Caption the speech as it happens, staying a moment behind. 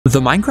The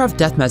Minecraft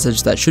death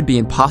message that should be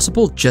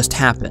impossible just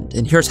happened,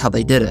 and here's how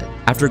they did it.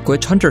 After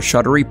glitch hunter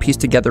Shuddery pieced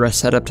together a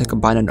setup to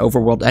combine an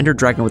overworld ender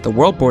dragon with the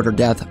world border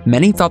death,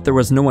 many thought there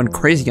was no one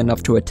crazy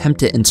enough to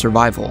attempt it in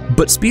survival.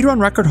 But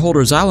speedrun record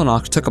holder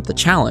Xylonox took up the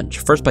challenge,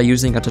 first by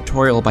using a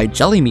tutorial by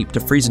Jellymeep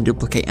to freeze and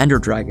duplicate ender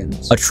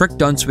dragons, a trick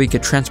done so he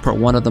could transport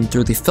one of them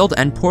through the filled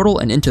end portal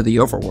and into the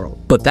overworld.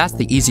 But that's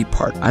the easy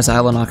part, as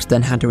Xylonox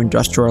then had to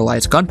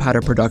industrialize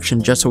gunpowder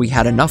production just so he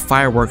had enough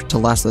fireworks to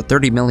last the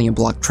 30 million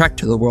block trek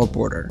to the world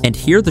border. And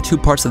here the two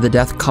parts of the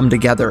death come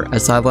together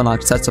as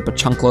Xylonox sets up a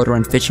chunk loader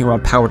and fishing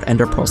rod powered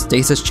ender pearl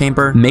stasis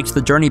chamber, makes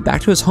the journey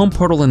back to his home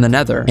portal in the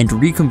nether, and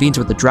reconvenes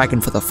with the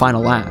dragon for the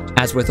final act.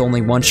 As with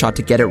only one shot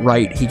to get it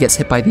right, he gets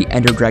hit by the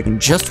ender dragon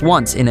just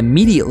once and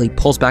immediately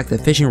pulls back the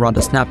fishing rod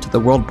to snap to the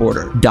world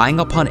border. Dying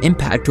upon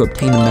impact to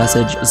obtain the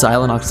message,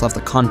 Xylonox left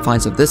the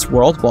confines of this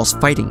world whilst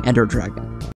fighting ender dragon.